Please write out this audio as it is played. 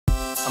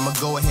I'ma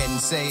go ahead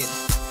and say it.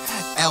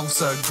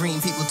 Elves are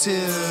green people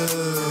too.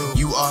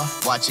 You are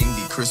watching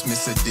the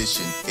Christmas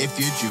edition. If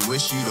you're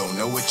Jewish, you don't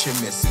know what you're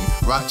missing.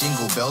 Rock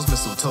jingle bells,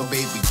 mistletoe,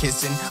 baby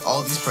kissing.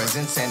 All these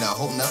presents and I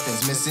hope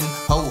nothing's missing.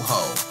 Ho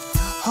ho,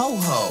 ho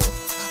ho,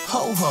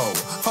 ho ho,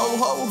 ho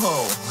ho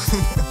ho.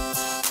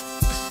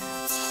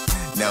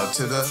 Now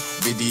to the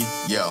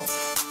video.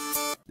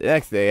 The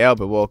next day,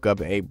 Albert woke up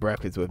and ate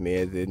breakfast with me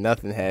as if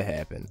nothing had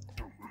happened.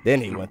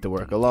 Then he went to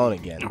work alone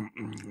again. Oh,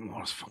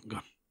 that's fucking good.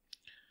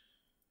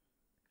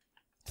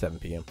 7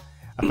 p.m.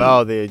 I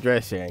followed the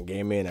address Sharon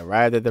gave me and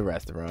arrived at the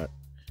restaurant.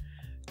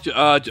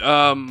 Hi.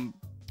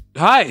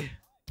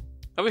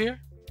 Over here.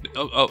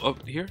 Oh,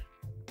 here.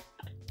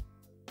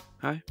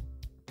 Hi.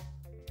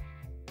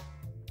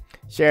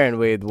 Sharon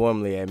waved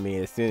warmly at me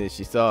as soon as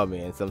she saw me,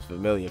 and some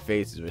familiar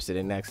faces were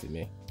sitting next to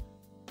me.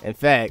 In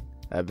fact,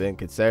 I've been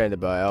concerned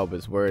about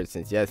Albert's words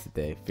since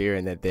yesterday,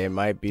 fearing that there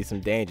might be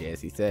some danger, as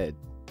he said.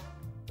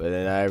 But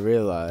then I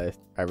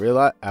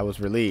was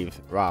relieved,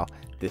 wow,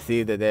 to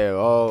see that they were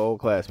all old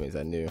classmates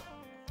I knew.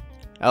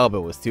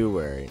 Albert was too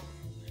worried.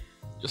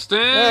 Justin!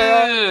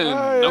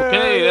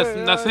 Okay,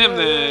 that's him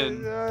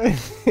then.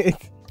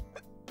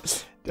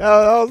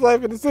 How's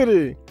life in the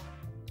city?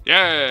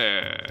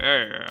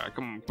 Yeah,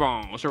 come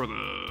on, share with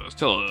us,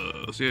 tell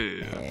us,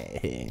 yeah.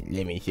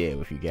 Let me share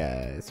with you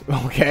guys,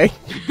 okay?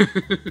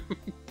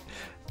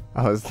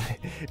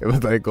 It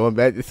was like going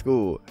back to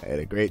school. I had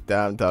a great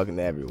time talking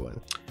to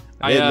everyone.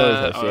 I didn't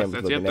notice how Sharon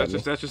was looking at me.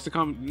 That's just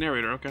the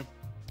narrator, okay.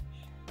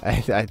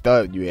 I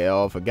thought you had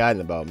all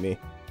forgotten about me.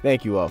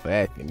 Thank you all for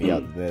asking me out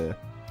to dinner.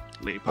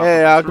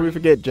 Hey, how can we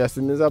forget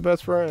Justin is our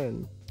best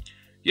friend?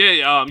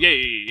 Yeah,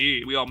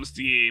 we all miss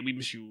you. We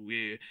miss you.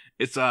 Yeah,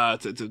 it's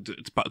possible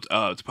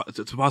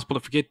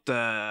to forget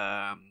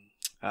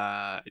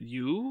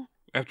you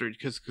after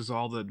because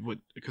all the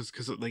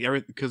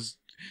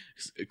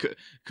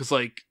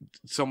like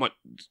somewhat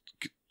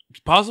it's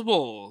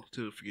possible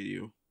to forget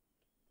you.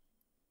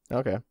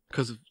 Okay.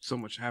 Because of so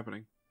much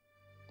happening.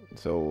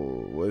 So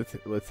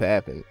what's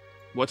happened?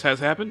 What has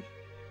happened?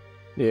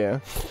 Yeah.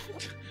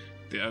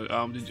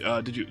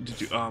 Did you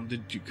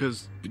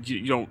because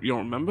you don't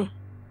remember?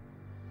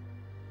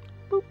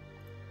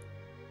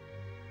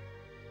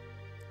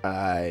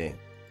 Why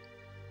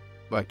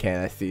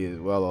can't I see as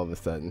well all of a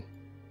sudden?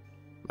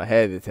 My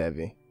head is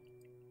heavy.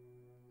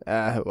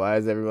 Why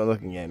is everyone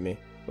looking at me?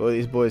 Who are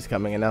these boys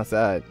coming in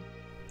outside?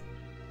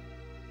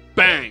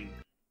 Bang!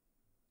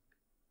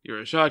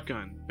 You're a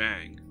shotgun.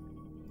 Bang.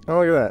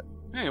 Oh, look at that.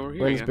 Hey, we're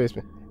here in this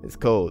basement. It's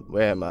cold.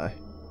 Where am I?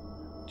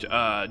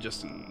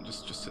 Justin.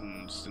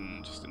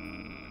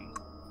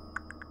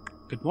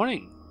 Good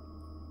morning.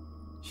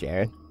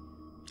 Sharon?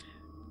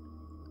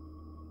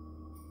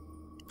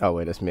 Oh,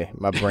 wait, that's me.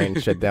 My brain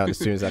shut down as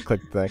soon as I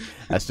clicked the thing.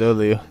 I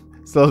slowly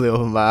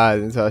opened my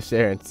eyes and saw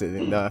Sharon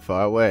sitting not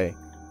far away.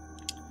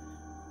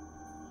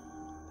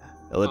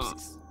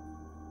 Ellipses.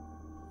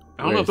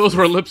 I don't know if those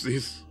were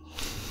ellipses.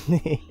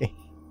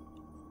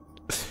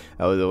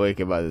 I was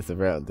awakened by the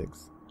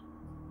surroundings.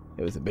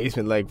 It was a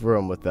basement-like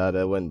room without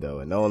a window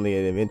and only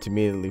an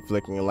intermittently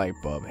flickering light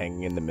bulb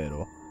hanging in the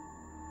middle.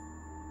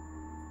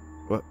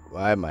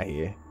 Why am I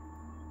here?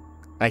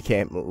 I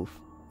can't move.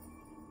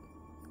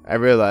 I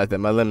realized that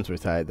my limbs were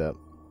tied up.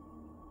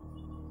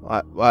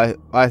 Why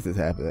is this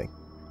happening?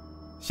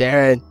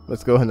 Sharon,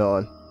 what's going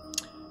on?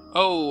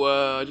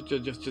 Oh,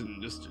 Justin,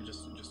 you are still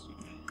as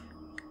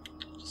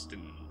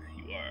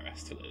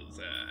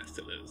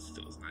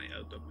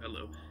naive.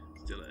 Hello,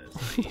 still as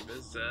naive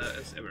as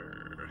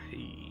ever.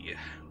 Hey.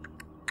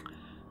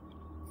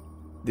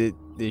 Did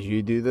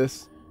you do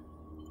this?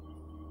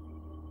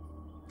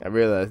 I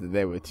realized that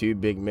there were two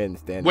big men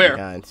standing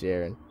behind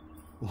Sharon.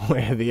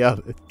 Where are the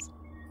others?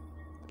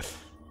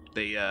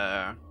 They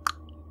got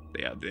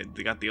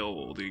the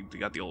old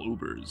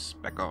Ubers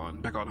back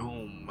on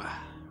home.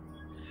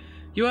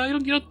 You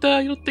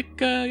don't think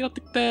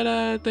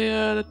that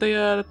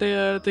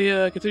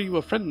they consider you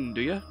a friend,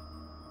 do you?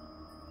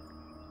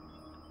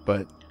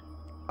 But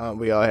aren't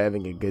we all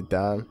having a good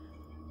time?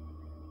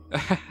 This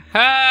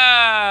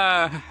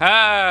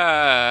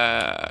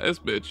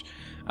bitch.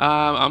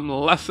 I'm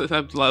left.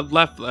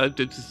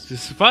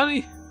 It's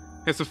funny.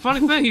 It's a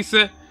funny thing he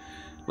said.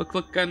 Looks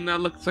like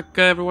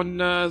everyone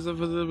there's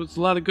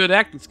a lot of good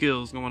acting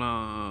skills going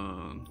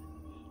on.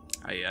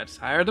 I just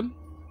hired them.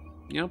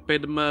 You know,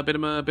 paid them a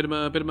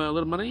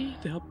little money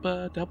to help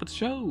with the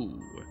show.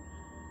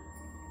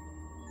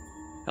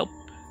 Help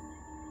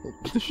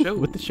with the show.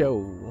 With the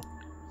show.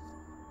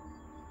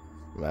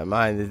 My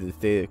mind is in a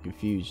state of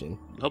confusion.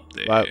 Help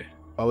there.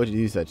 Why would you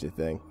do such a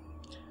thing?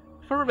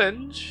 For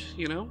revenge,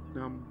 you know.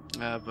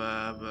 Of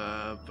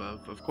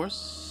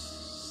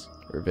course.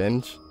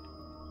 Revenge?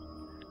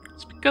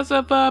 It's because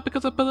of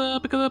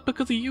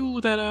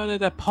you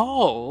that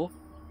Paul,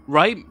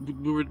 right?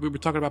 We were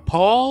talking about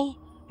Paul.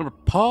 Remember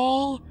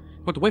Paul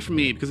went away from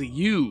me because of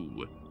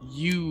you,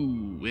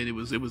 and it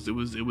was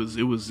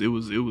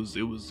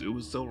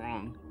so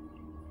wrong.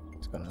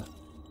 It's gonna.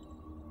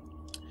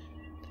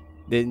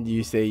 Didn't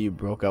you say you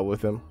broke up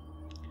with him?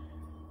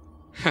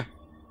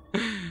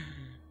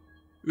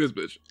 This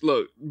bitch.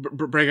 Look,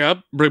 break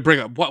up. Break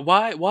up.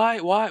 Why would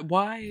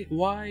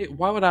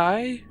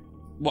I?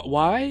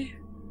 Why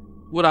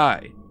would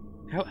I?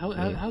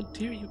 How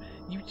dare you?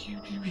 You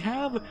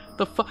have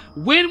the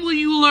When will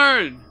you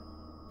learn?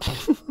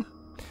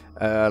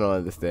 I don't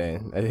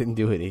understand. I didn't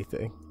do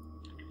anything.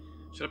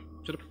 Shut up.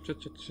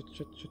 Shut the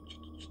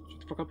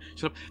fuck up.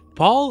 Shut up.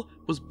 Paul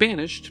was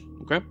banished.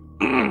 Okay.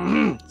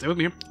 Stay with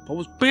me here. Paul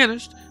was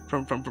banished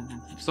from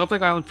Salt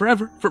Lake Island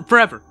forever.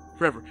 Forever.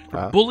 For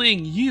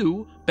bullying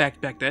you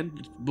back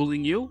then.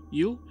 Bullying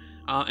you.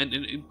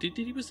 And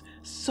he was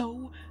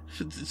so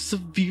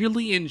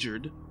severely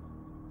injured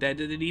that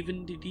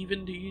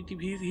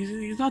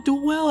he's not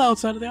doing well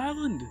outside of the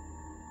island.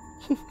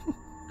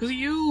 Because of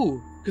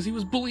you. Because he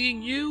was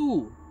bullying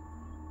you.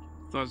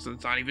 So it's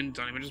not even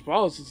just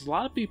Paul. It's a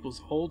lot of people. It's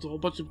a whole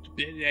bunch of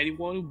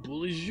anyone who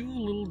bullies you a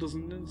little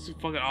doesn't. It's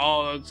fucking.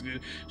 Oh, that's good.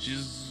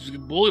 She's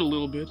bullied a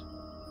little bit.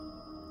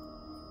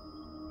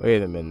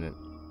 Wait a minute.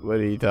 What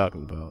are you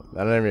talking about?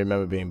 I don't even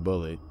remember being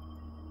bullied.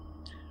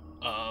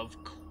 Of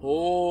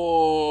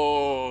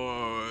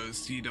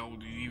course, you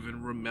don't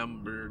even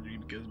remember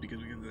because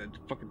that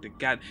fucking the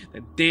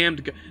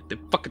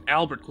fucking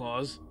Albert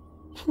Claus.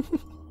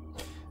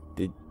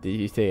 Did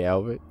you say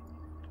Albert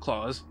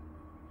Claus?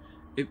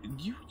 If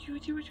you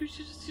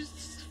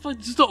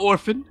just an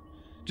orphan,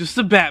 just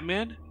a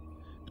Batman.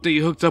 But then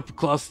you hooked up with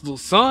Claus' little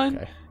son.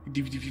 Okay.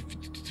 Did you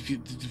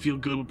feel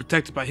good with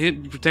protected by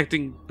him?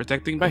 Protecting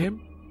by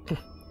him?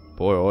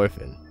 Poor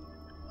orphan.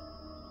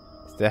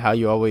 Is that how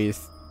you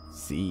always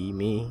see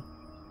me?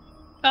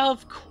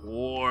 Of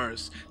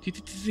course. Do you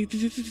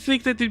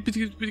think that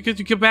because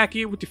you come back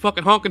here with your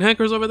fucking honking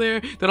hankers over there,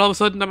 that all of a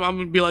sudden I'm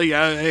gonna be like,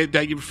 hey,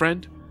 that your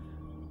friend?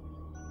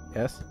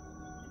 Yes.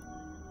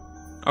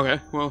 Okay,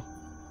 well,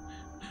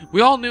 we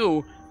all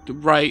knew,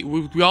 right?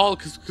 We all,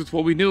 because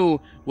what we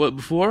knew,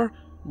 before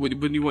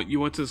when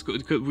you went to school,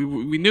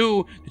 we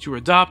knew that you were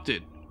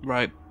adopted,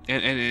 right?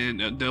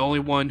 And the only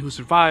one who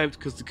survived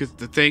because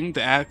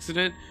the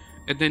accident,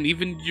 and then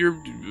even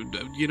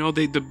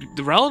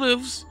the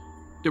relatives,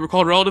 they were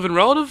called relative and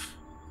relative.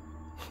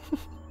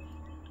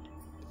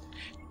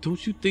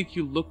 Don't you think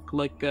you look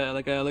like a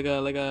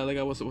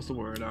what's the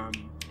word? A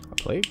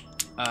plague?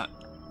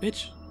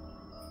 Bitch.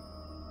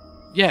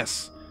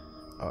 Yes.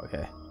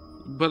 Okay.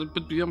 But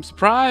I'm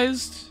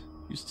surprised.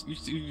 You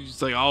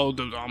just like, oh,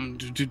 I'm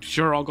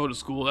sure I'll go to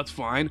school. That's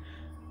fine.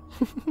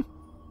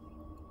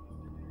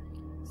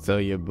 So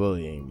you're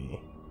bullying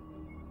me?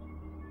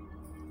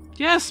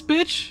 Yes,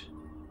 bitch.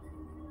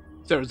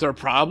 Is there a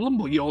problem?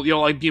 You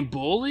don't like being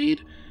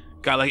bullied?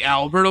 Got like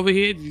Albert over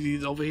here.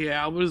 He's over here.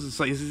 Albert is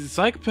a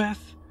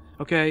psychopath.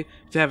 Okay,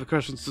 to have a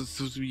crush on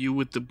you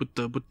with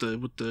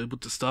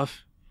the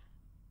stuff.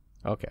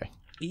 Okay.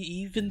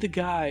 Even the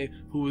guy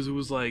who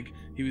was like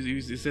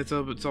he said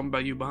something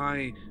about you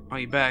behind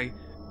your back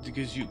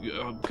because you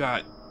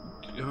got.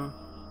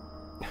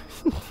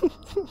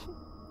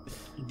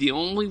 The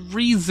only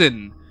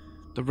reason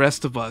the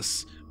rest of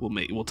us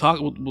we'll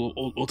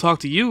talk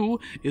to you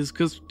is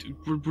because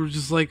we're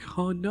just like,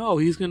 oh no,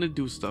 he's gonna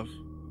do stuff.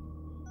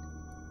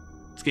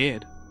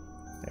 Scared.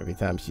 Every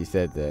time she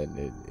said that,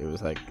 it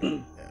was like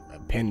a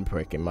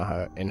pinprick in my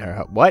heart. In her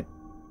heart. What?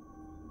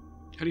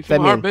 How do you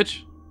feel, heart,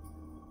 bitch?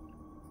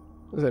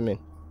 What does that mean?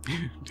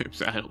 I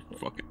don't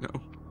fucking know.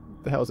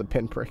 What the hell's a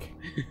pinprick?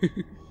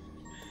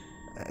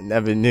 I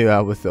never knew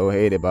I was so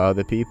hated by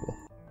other people.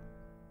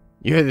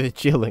 You're the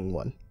chilling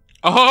one.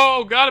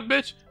 Oh, got it,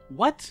 bitch.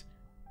 What?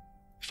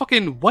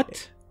 Fucking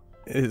what?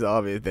 It's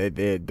obvious that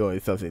they're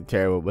doing something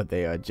terrible, but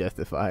they are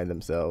justifying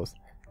themselves.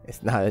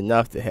 It's not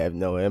enough to have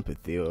no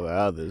empathy over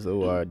others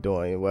who are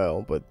doing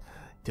well, but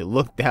to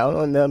look down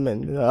on them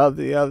and the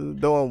others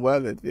doing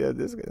well and feel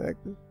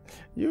disconnected.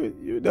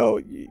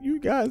 You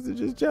guys are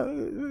just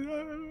jealous.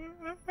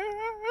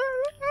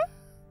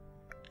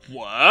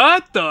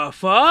 What the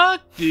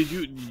fuck? Did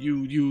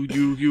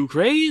you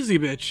crazy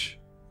bitch?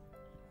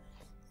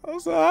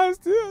 Also, I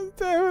still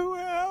tell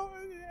well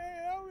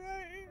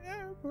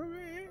for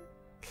me.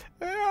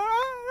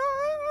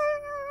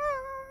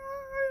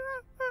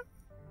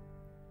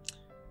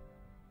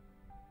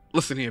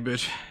 Listen here,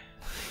 bitch.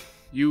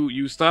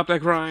 You stop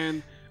that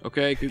crying,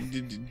 okay?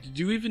 Did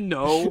you even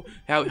know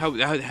how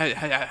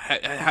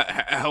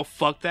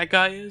fucked that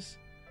guy is?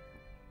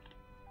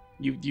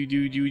 You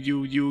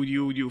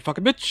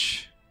fucking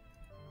bitch.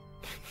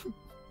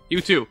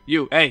 You too.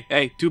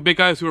 Hey, two big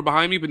guys who are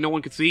behind me, but no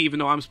one can see, even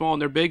though I'm small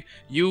and they're big.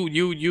 You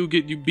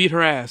beat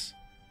her ass.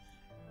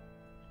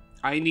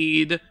 I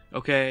need to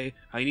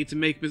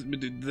make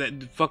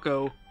that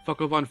fucko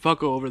von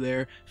fucko over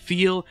there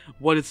feel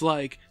what it's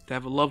like to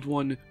have a loved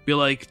one be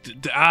like,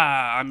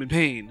 I'm in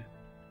pain.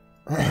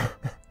 The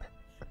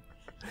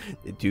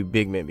two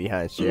big men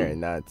behind Sharon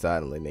nodded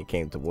silently and they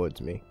came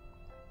towards me.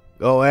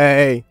 Go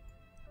away.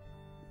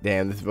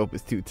 Damn, this rope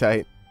is too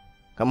tight.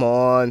 Come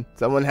on,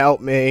 someone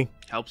help me.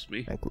 Helps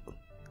me.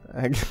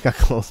 I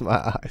closed my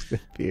eyes in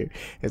fear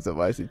as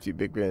I see two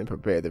big men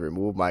prepared to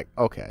remove my...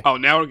 Okay. Oh,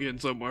 now we're getting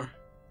somewhere.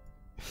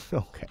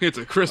 Okay. It's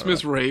a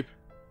Christmas rape.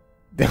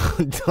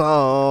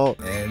 Don't.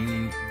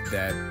 And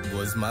that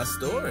was my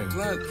story.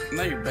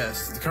 Not your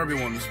best. The Kirby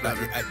one was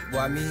better.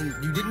 Well, I mean,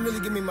 you didn't really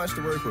give me much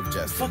to work with,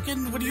 Justin.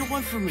 Fucking, what do you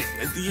want from me?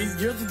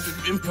 You're the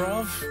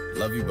improv?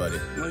 Love you, buddy.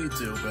 No, you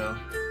do, Bill.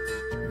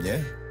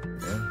 Yeah.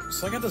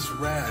 So I got this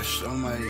rash on my